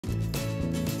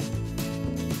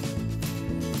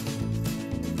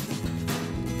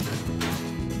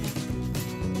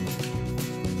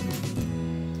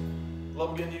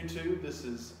Hello again, YouTube. This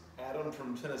is Adam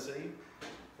from Tennessee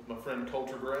with my friend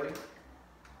Coulter Gray.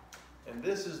 And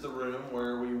this is the room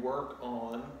where we work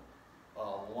on a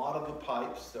lot of the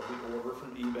pipes that we order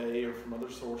from eBay or from other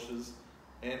sources,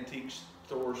 antique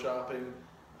store shopping,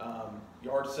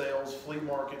 yard sales, flea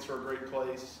markets are a great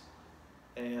place.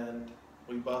 And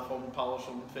we buff them, polish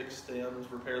them, fix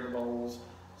stems, repair the bowls,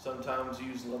 sometimes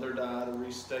use leather dye to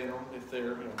restain them if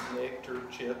they're nicked or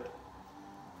chipped.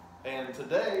 And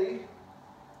today,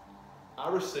 I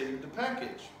received a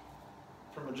package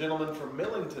from a gentleman from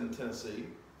Millington, Tennessee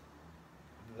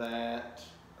that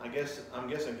I'm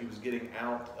guessing he was getting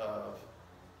out of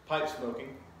pipe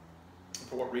smoking.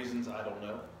 For what reasons, I don't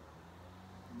know.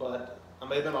 But I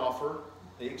made an offer,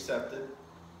 he accepted,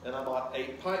 and I bought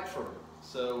 8 pipes from him.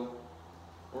 So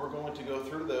we're going to go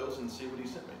through those and see what he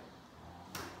sent me.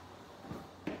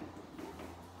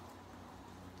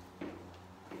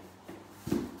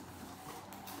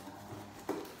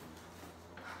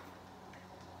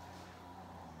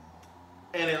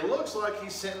 And it looks like he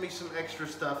sent me some extra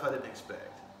stuff I didn't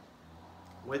expect,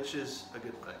 which is a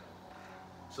good thing.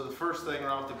 So the first thing right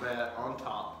off the bat on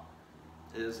top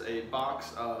is a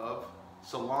box of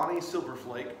Solani Silver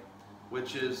Flake,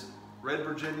 which is Red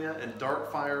Virginia and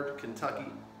dark fired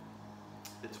Kentucky.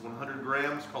 It's 100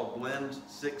 grams, called Blend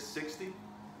 660.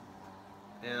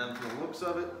 And from the looks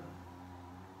of it,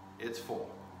 it's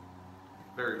full,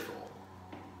 very full.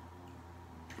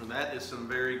 And that is some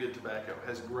very good tobacco. It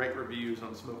has great reviews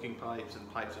on smoking pipes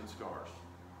and pipes and cigars.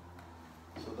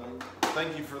 So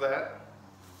thank you for that.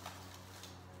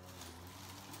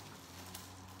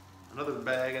 Another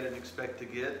bag I didn't expect to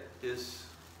get is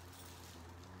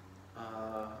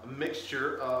a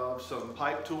mixture of some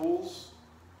pipe tools,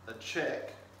 a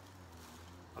check,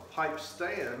 a pipe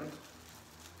stand, and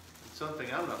something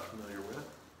I'm not familiar with.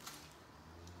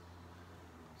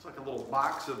 It's like a little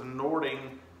box of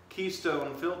Nording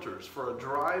Keystone filters for a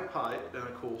dry pipe and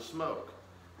a cool smoke.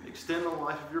 Extend the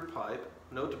life of your pipe,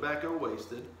 no tobacco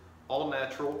wasted, all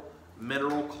natural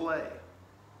mineral clay.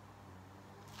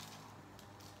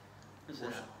 What's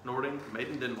that? Nording, made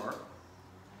in Denmark.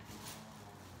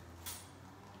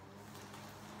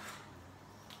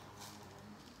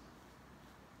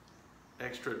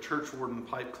 Extra church warden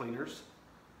pipe cleaners.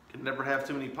 Can never have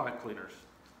too many pipe cleaners.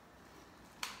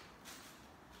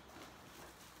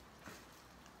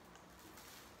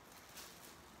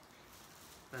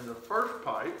 And the first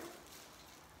pipe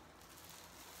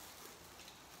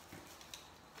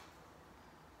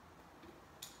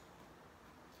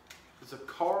is a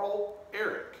Carl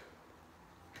Eric.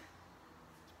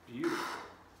 It's beautiful.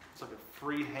 It's like a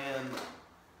freehand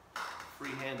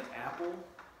apple.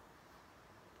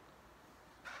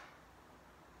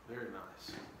 Very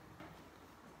nice.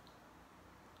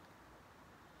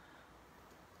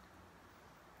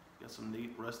 Got some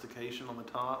neat rustication on the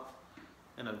top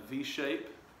and a V shape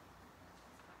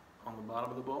on the bottom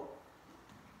of the bowl.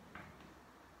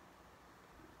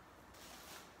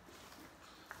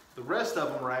 The rest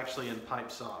of them are actually in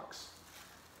pipe socks.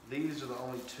 These are the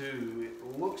only two,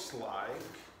 it looks like,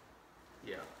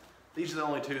 yeah, these are the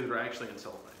only two that are actually in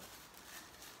cellophane.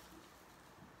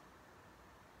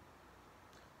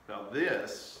 Now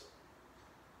this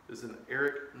is an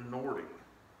Eric Nording.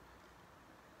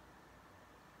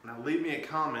 Now leave me a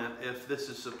comment if this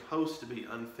is supposed to be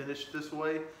unfinished this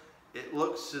way. It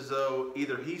looks as though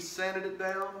either he sanded it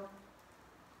down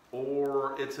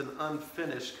or it's an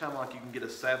unfinished, kind of like you can get a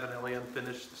Savinelli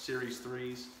unfinished Series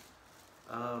 3s.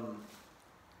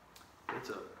 It's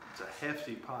a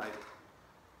hefty pipe.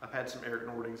 I've had some Eric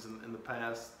Nordings in the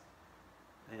past,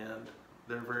 and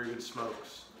they're very good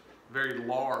smokes. Very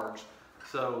large,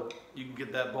 so you can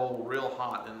get that bowl real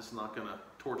hot and it's not going to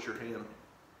torch your hand.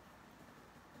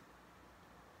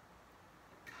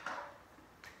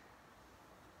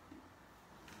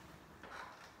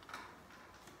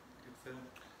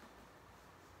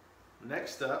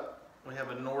 Next up, we have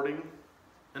a Nording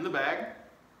in the bag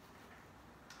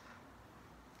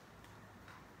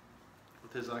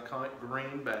with his iconic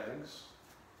green bags.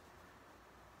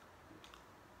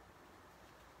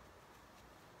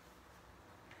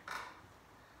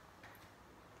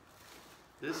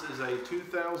 This is a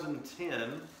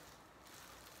 2010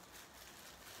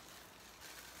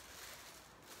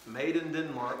 made in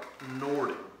Denmark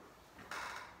Nording.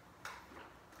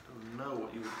 I don't know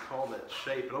what you would call that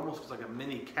shape. It almost looks like a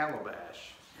mini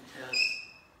calabash. It does.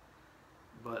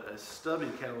 But a stubby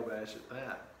calabash at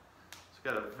that. It's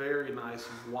got a very nice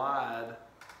wide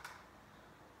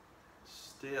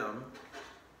stem.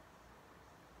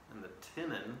 And the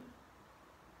tenon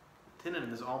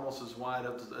is almost as wide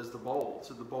up as the bowl.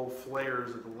 So the bowl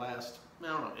flares at the last, I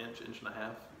don't know, inch and a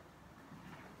half.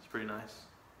 pretty nice.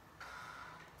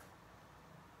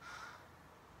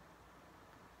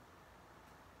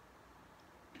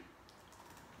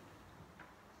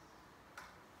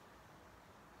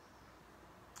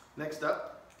 Next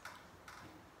up,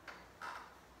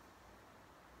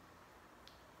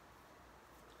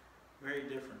 Very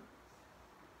different.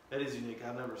 that is unique.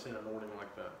 I've never seen a Nording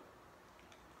like that.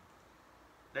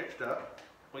 Next up,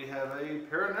 we have a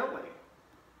Peronelli.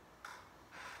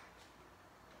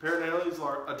 Peronellis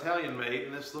are Italian made,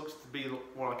 and this looks to be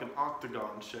more like an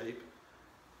octagon shape.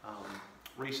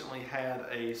 Recently had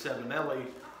a Savinelli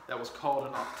that was called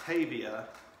an Octavia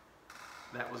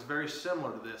that was very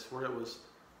similar to this, where it was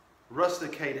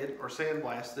rusticated or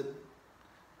sandblasted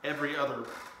every other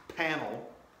panel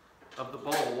of the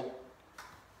bowl,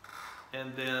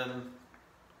 and then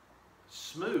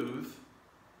smooth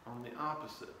on the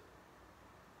opposite.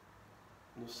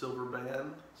 Little silver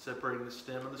band separating the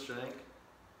stem and the shank.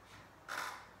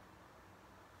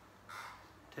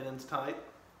 Tenons tight.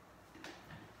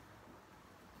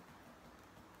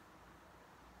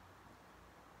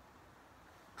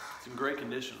 It's in great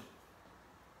condition.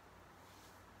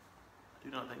 I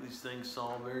do not think these things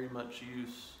saw very much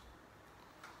use.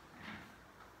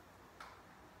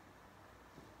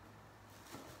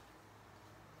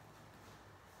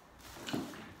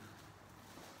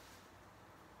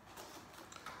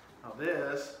 Now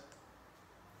this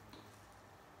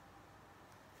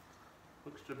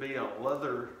looks to be a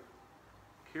leather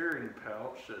carrying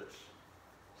pouch that's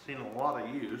seen a lot of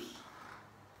use.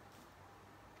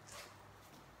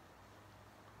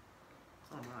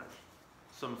 Oh, nice.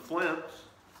 Some flints.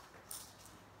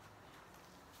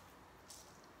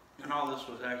 And all this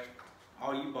was actually,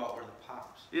 all you bought were the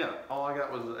pipes. Yeah, all I got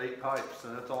was the 8 pipes,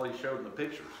 and that's all he showed in the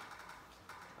pictures.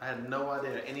 I had no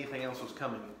idea anything else was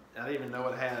coming. I didn't even know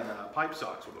it had pipe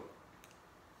socks with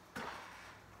them.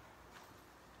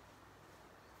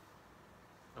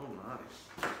 Oh,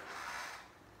 nice.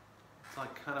 It's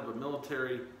like kind of a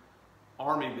military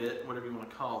army bit, whatever you want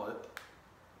to call it.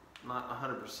 Not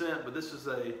 100%, but this is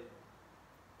a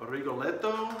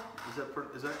rigoletto.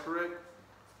 Is that correct?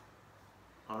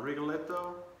 A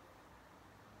rigoletto.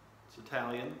 It's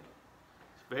Italian.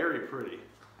 It's very pretty.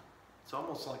 It's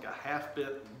almost like a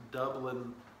half-bit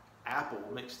Dublin apple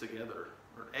mixed together,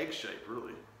 or an egg shape,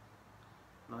 really.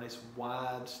 Nice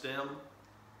wide stem.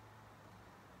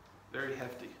 Very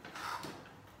hefty.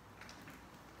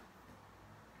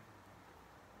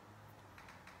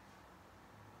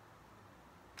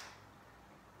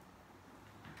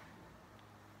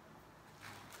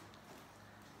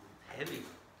 Heavy.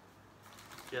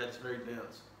 Yeah, it's very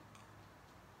dense.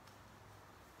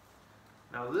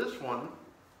 Now this one,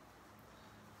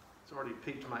 it's already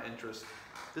piqued my interest.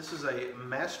 This is a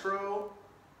Mastro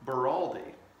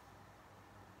Beraldi,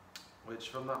 which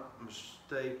if I'm not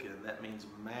mistaken, that means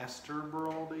Master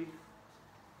Beraldi.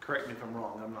 Correct me if I'm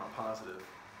wrong, I'm not positive.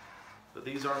 But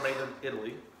these are made in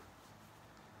Italy.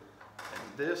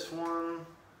 And this one,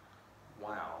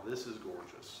 wow, this is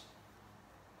gorgeous.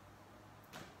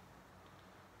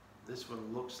 This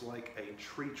one looks like a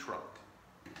tree trunk.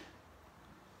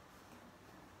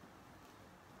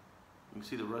 You can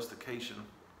see the rustication.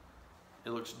 It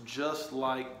looks just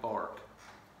like bark,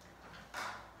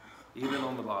 even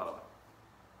on the bottom.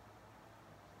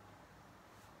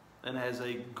 And has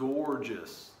a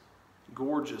gorgeous,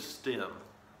 gorgeous stem.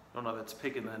 I don't know if that's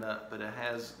picking that up, but it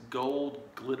has gold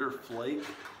glitter flake.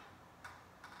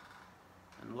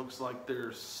 And it looks like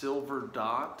there's silver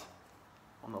dot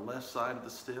on the left side of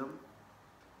the stem.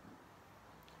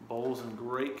 Bowl's in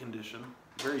great condition.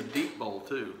 Very deep bowl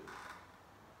too.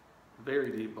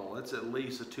 Very deep bowl. That's at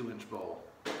least a 2-inch bowl.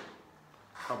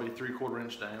 Probably 3/4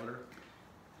 inch diameter.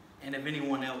 And if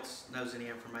anyone else knows any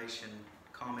information,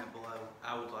 comment below.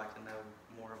 I would like to know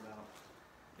more about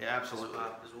Yeah, absolutely. this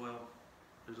pipe as well.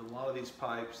 There's a lot of these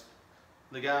pipes.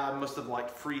 The guy must have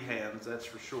liked free hands, that's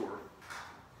for sure.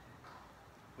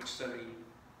 Which so do you?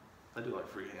 I do like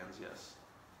free hands, yes.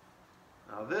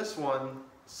 Now this one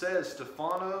says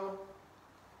Stefano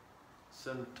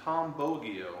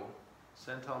Santamboggio,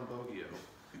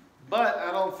 but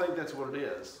I don't think that's what it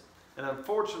is. And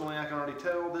unfortunately, I can already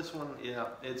tell this one, yeah,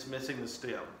 it's missing the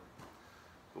stem.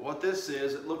 But what this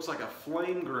is, it looks like a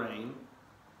flame grain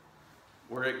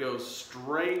where it goes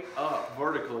straight up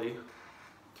vertically,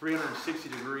 360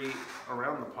 degree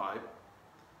around the pipe.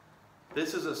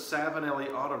 This is a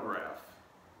Savinelli autograph,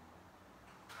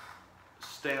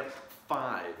 stamped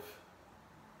 5.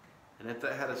 And if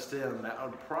that had a stem, that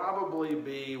would probably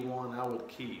be one I would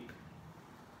keep.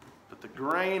 But the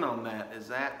grain on that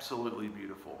is absolutely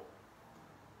beautiful.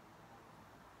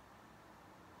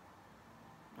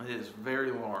 It is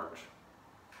very large.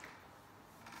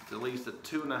 It's at least a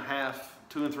 2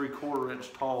 3/4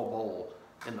 inch tall bowl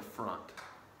in the front.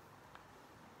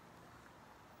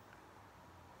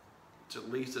 It's at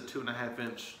least a 2 1/2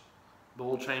 inch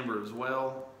bowl chamber as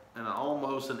well, and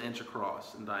almost an inch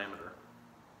across in diameter.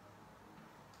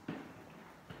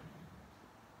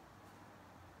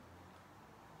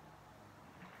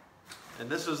 And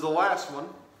this is the last one.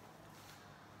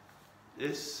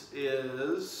 This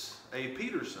is a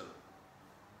Peterson.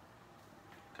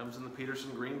 Comes in the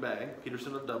Peterson green bag,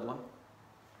 Peterson of Dublin.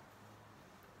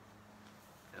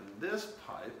 And this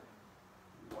pipe,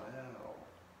 wow.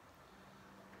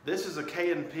 This is a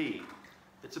K&P.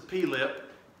 It's a P-lip.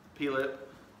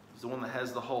 P-lip is the one that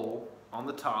has the hole on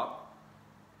the top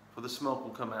where the smoke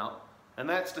will come out. And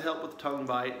that's to help with tongue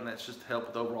bite, and that's just to help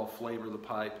with the overall flavor of the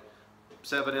pipe.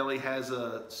 Savinelli has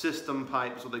a system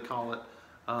pipe, is what they call it.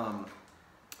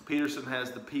 Peterson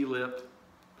has the P-lip.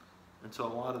 And so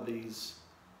a lot of these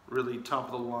really top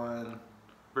of the line,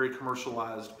 very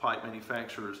commercialized pipe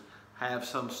manufacturers have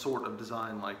some sort of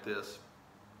design like this.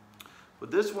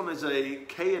 But this one is a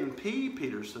K&P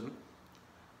Peterson.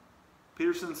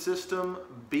 Peterson System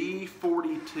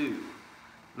B42.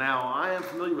 Now, I am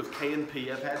familiar with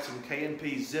K&P. I've had some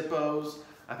K&P Zippos.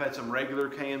 I've had some regular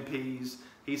K&Ps.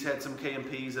 He's had some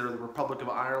K&Ps that are the Republic of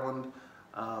Ireland.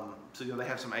 So, you know, they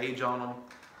have some age on them.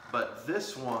 But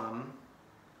this one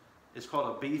is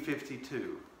called a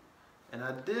B52. And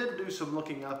I did do some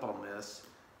looking up on this,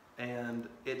 and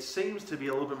it seems to be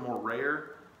a little bit more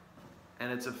rare.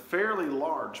 And it's a fairly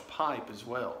large pipe as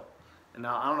well. And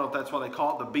now, I don't know if that's why they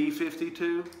call it the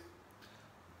B52,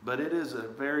 but it is a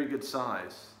very good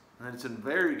size, and it's in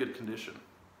very good condition.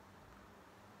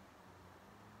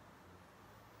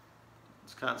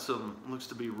 It's got some, looks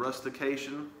to be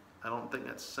rustication. I don't think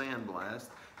that's sandblast.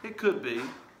 It could be.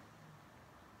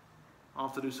 I'll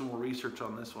have to do some more research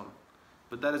on this one.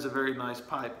 But that is a very nice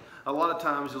pipe. A lot of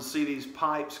times you'll see these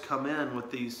pipes come in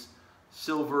with these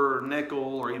silver,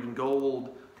 nickel, or even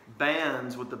gold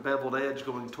bands with the beveled edge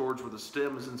going towards where the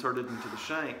stem is inserted into the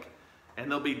shank.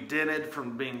 And they'll be dented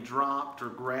from being dropped or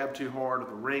grabbed too hard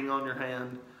with a ring on your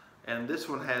hand. And this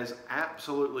one has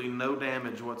absolutely no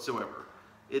damage whatsoever.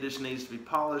 It just needs to be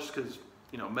polished because,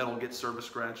 you know, metal gets surface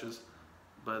scratches.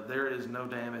 But there is no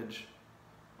damage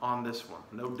on this one.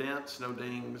 No dents, no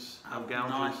dings, no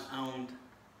gouges. I've not owned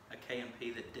a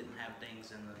K&P that didn't have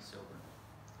dings in the silver.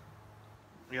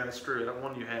 Yeah, that's true. That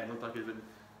one you had looked like it had been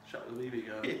shot with a BB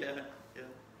gun. Yeah,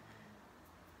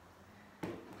 yeah.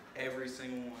 Every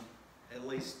single one. At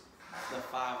least the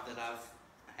 5 that I've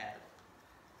had.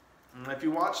 And if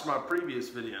you watched my previous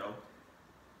video,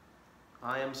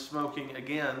 I am smoking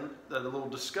again the little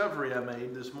discovery I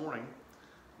made this morning.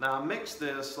 Now I mixed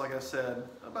this, like I said,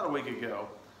 about a week ago,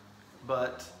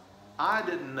 but I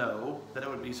didn't know that it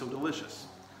would be so delicious.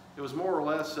 It was more or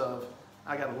less of,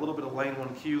 I got a little bit of Lane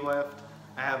 1Q left,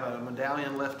 I have a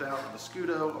medallion left out with a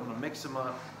Scudo, I'm gonna mix them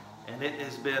up, and it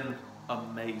has been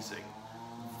amazing.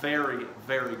 Very,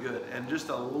 very good. And just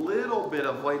a little bit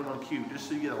of Lane 1Q, just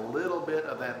so you get a little bit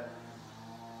of that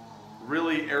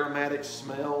really aromatic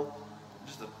smell,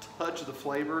 just a touch of the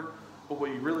flavor, but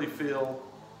what you really feel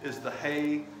is the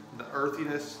hay, the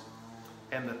earthiness,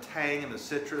 and the tang and the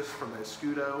citrus from the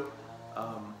Scudo.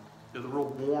 There's a real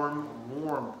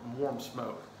warm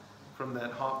smoke from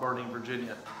that hot burning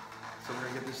Virginia. So we're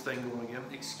gonna get this thing going again.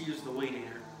 Excuse the weed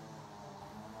eater.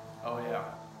 Oh yeah.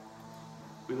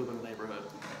 We live in a neighborhood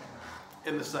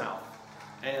in the South,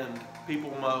 and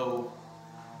people mow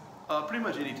pretty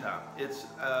much any time. It's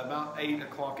about 8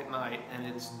 o'clock at night, and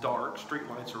it's dark, street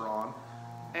lights are on,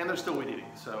 and they're still weed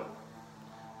eating. So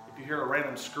if you hear a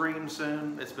random scream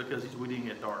soon, it's because he's weed eating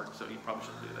at dark, so you probably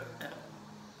shouldn't do that. Yeah.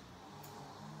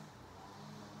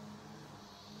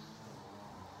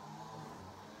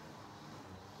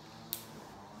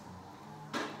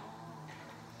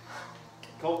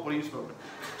 Colt, what are you smoking?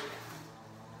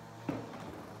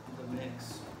 The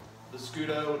mix. The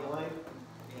Scudo and Lane?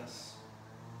 Yes.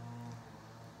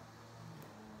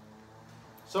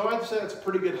 So I'd say it's a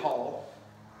pretty good haul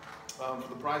for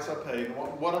the price I paid. And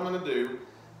what I'm going to do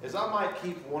is I might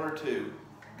keep 1 or 2,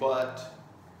 but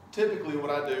typically what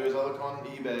I do is I look on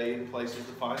eBay and places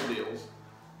to find deals,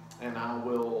 and I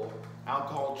will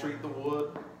alcohol treat the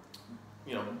wood,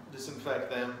 you know, disinfect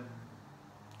them.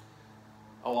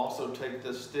 I'll also take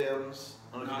the stems.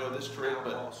 I don't know if you know this trick,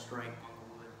 but all straight on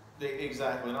the wood.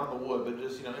 Exactly, not the wood, but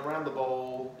just, you know, around the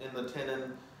bowl, in the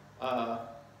tenon,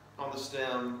 on the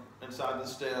stem, inside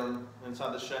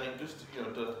the shank, just to, you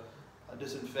know, to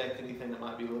disinfect anything that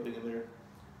might be living in there.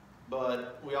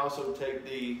 But we also take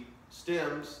the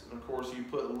stems, and of course you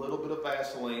put a little bit of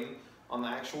Vaseline on the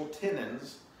actual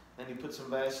tenons, and you put some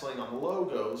Vaseline on the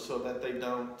logos so that they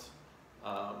don't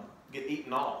get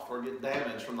eaten off or get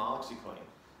damaged from the OxyClean.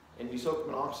 And you soak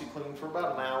them in OxyClean for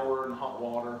about an hour in hot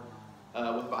water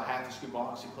with about half a scoop of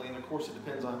OxyClean. Of course, it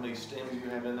depends on how many stems you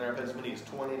have in there. I've had as many as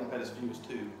 20, and I've had as few as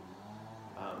 2.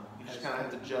 You just kind of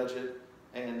have to judge it,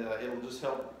 and it'll just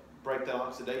help break that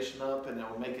oxidation up, and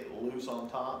it'll make it loose on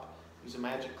top. Use a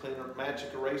magic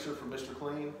eraser from Mr.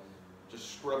 Clean.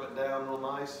 Just scrub it down real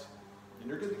nice, and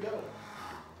you're good to go.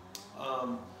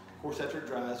 Of course, after it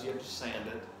dries, you have to sand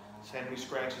it. Sand any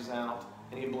scratches out,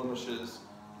 any blemishes,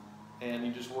 and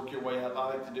you just work your way up. I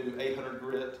like to do 800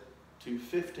 grit to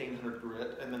 1500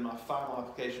 grit, and then my final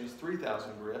application is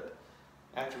 3000 grit.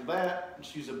 After that,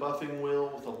 just use a buffing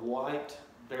wheel with a light,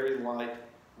 very light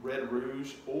red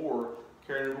rouge or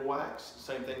carryover wax.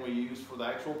 Same thing we use for the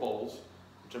actual bowls,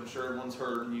 which I'm sure everyone's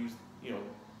heard. Use,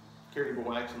 carryover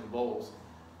wax in the bowls,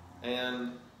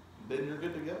 and then you're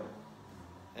good to go.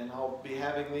 And I'll be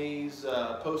having these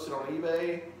posted on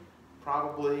eBay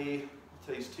probably,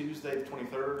 today's Tuesday the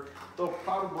 23rd. They'll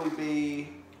probably be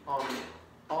on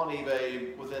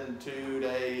eBay within 2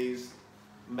 days,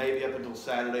 maybe up until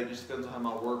Saturday. Just depends on how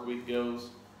my work week goes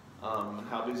and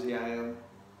how busy I am.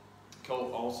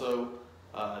 Colt also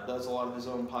does a lot of his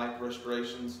own pipe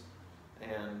restorations,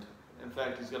 and in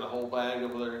fact he's got a whole bag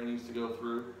over there he needs to go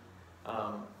through.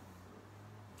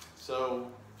 So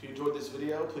if you enjoyed this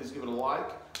video, please give it a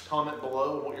like. Comment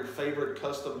below what your favorite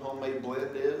custom homemade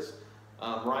blend is.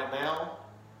 Right now,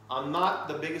 I'm not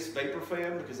the biggest vapor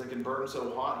fan because they can burn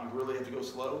so hot, you really have to go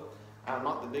slow. I'm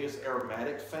not the biggest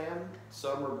aromatic fan.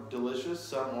 Some are delicious,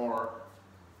 some are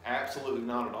absolutely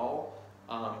not at all.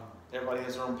 Everybody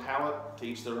has their own palate, to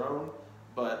each their own,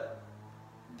 but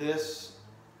this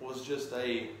was just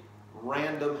a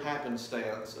random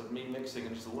happenstance of me mixing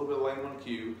in just a little bit of Langland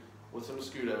Q with some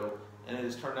Scudo, and it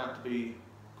has turned out to be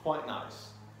quite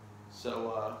nice.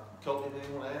 So, Colt,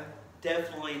 anything you want to add?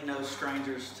 Definitely no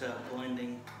strangers to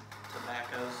blending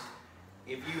tobaccos.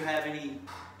 If you have any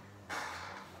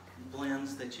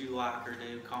blends that you like or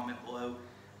do, comment below.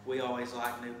 We always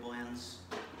like new blends.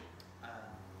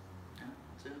 Yeah,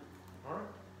 that's it. All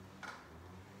right.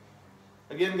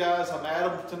 Again, guys, I'm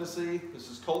Adam from Tennessee.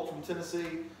 This is Colt from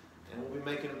Tennessee, and we'll be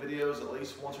making videos at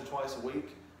least once or twice a week.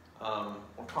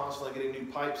 We're constantly getting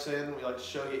new pipes in. We like to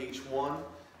show you each one.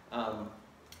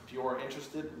 If you are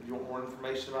interested, if you want more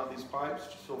information about these pipes,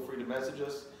 just feel free to message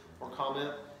us or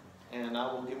comment, and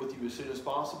I will get with you as soon as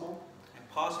possible. And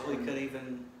possibly could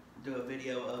even do a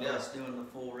video of us doing the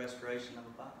full restoration of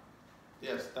a pipe.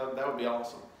 Yes, that would be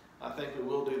awesome. I think we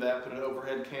will do that. Put an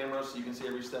overhead camera so you can see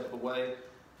every step of the way,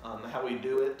 how we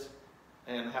do it,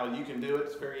 and how you can do it.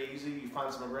 It's very easy. You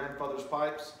find some of grandfather's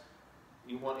pipes.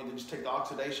 You can just take the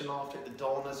oxidation off, take the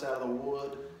dullness out of the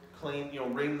wood, clean,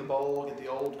 ream the bowl, get the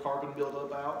old carbon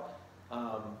buildup out.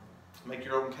 Make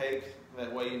your own cake.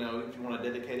 That way, if you want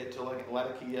to dedicate it to like a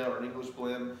Latakia or an English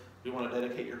blend, if you want to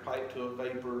dedicate your pipe to a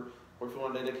vapor, or if you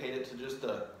want to dedicate it to just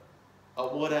a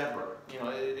whatever,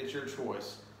 it's your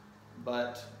choice.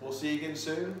 But we'll see you again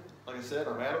soon. Like I said,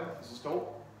 I'm Adam. This is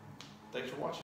Colt. Thanks for watching.